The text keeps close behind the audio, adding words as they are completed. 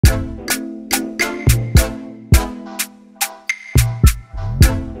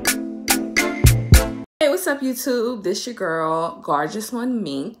what's up YouTube? This your girl,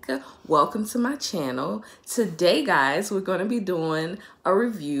 GorgeousOneMink. Welcome to my channel. Today, guys, we're going to be doing a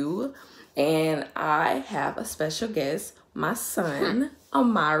review, and I have a special guest, my son,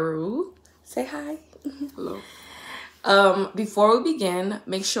 Amaru. Say hi. Hello. Before we begin,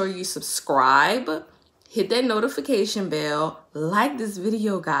 make sure you subscribe, hit that notification bell, like this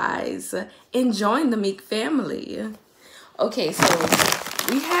video, guys, and join the Meek family. Okay, so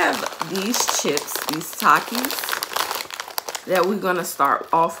we have these chips, these Takis, that we're gonna start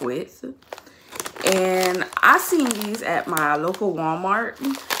off with. And I seen these at my local Walmart,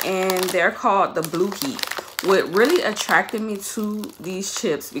 and they're called the Blue Heat. What really attracted me to these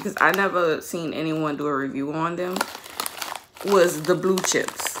chips, because I never seen anyone do a review on them, was the blue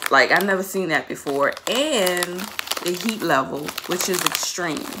chips. Like, I never seen that before. And the heat level, which is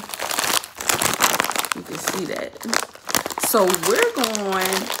extreme. You can see that. So we're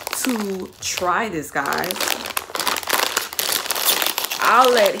going to try this, guys.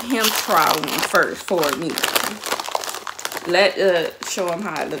 I'll let him try one first for me. Show him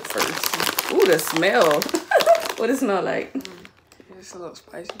how it looks first. Ooh, the smell. What does it smell like? It's a little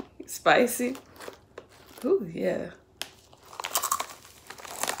spicy. Spicy? Ooh, yeah.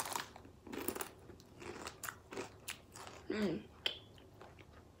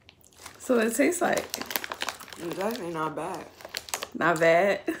 So it tastes like? It's actually not bad. Not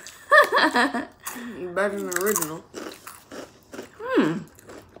bad? Better than the original.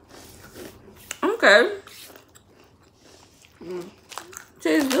 Okay.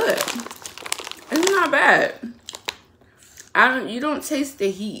 Tastes good. It's not bad. You don't taste the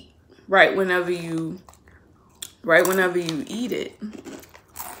heat right whenever you eat it.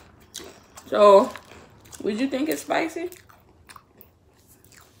 So, would you think it's spicy?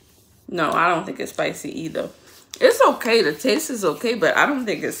 No, I don't think it's spicy either. It's okay. The taste is okay, but I don't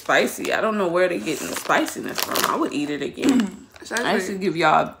think it's spicy. I don't know where they're getting the spiciness from. I would eat it again. I should give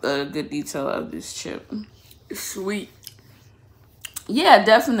y'all a good detail of this chip. It's sweet. Yeah,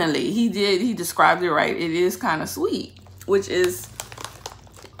 definitely. He described it right. It is kind of sweet, which is,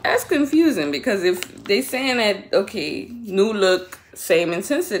 that's confusing, because if they saying that, okay, new look, same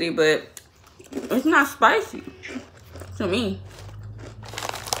intensity, but it's not spicy to me.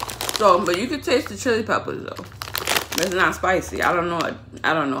 So, but you can taste the chili peppers though. It's not spicy. I don't know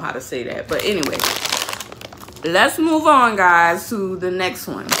how to say that. But anyway, let's move on, guys, to the next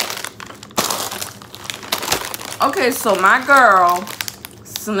one. Okay, so my girl,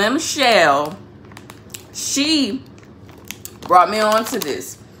 Slim Shell, she brought me on to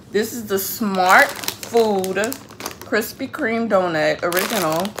this. This is the SmartFood Krispy Kreme donut,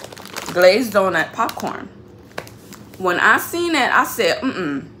 original glazed donut popcorn. When I seen that, I said,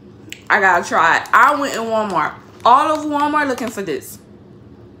 I gotta try it. I went in Walmart, all over Walmart, looking for this.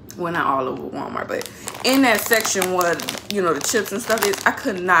 Well, not all over Walmart, but in that section where, you know, the chips and stuff is, I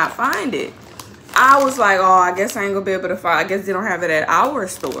could not find it. I was like, oh, I guess I ain't gonna be able to find. I guess they don't have it at our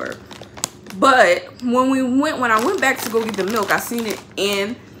store. But when I went back to go get the milk, I seen it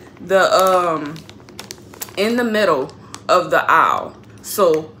in the middle of the aisle.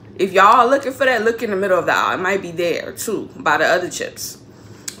 So if y'all are looking for that, look in the middle of the aisle. It might be there too, by the other chips.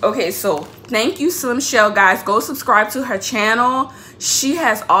 Okay, so thank you, Slim Shell, guys. Go subscribe to her channel. She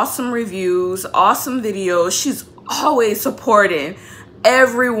has awesome reviews, awesome videos. She's always supporting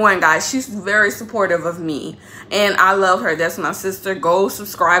everyone, guys. She's very supportive of me, and I love her. That's my sister. Go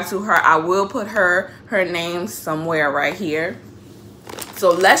subscribe to her. I will put her name somewhere right here. So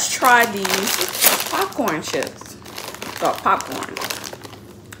let's try these popcorn chips. Oh, popcorn.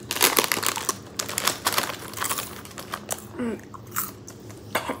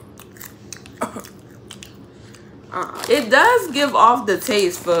 It does give off the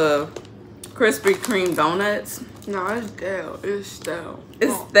taste for Krispy Kreme donuts. No, it's stale. It's stale.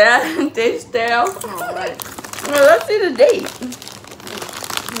 It's stale? It's stale? Right. Well, let's see the date.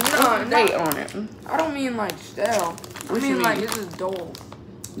 No, Date on it. I don't mean like stale. I mean like it's just dull.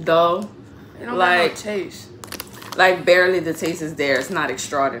 Dull? It don't like have no taste. Like barely the taste is there. It's not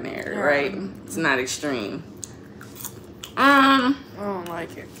extraordinary, right? It's not extreme. I don't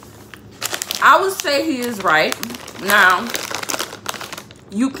like it. I would say he is right. Now,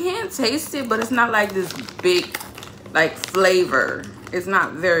 you can taste it, but it's not like this big, like, flavor. It's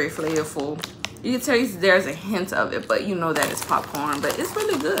not very flavorful. You can taste there's a hint of it, but you know that it's popcorn. But it's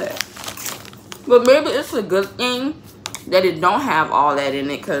really good. But maybe it's a good thing that it don't have all that in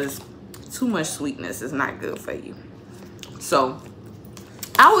it, because too much sweetness is not good for you. So,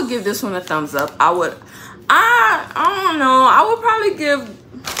 I would give this one a thumbs up. I don't know. I would probably give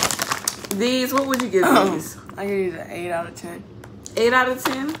these, what would you give these? I give these an 8 out of 10. 8 out of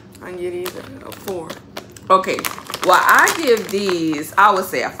 10? I can get these a 4. Okay, well, I give these, I would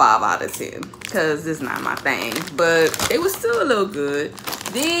say a 5 out of 10 because it's not my thing, but they were still a little good.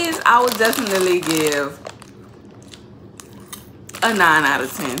 These, I would definitely give a 9 out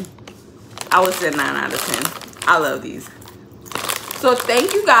of 10. I would say a 9 out of 10. I love these. So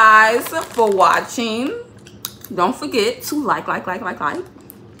thank you guys for watching. Don't forget to like.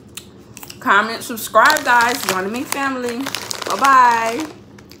 Comment, subscribe, guys. Join the Mink family. Bye-bye.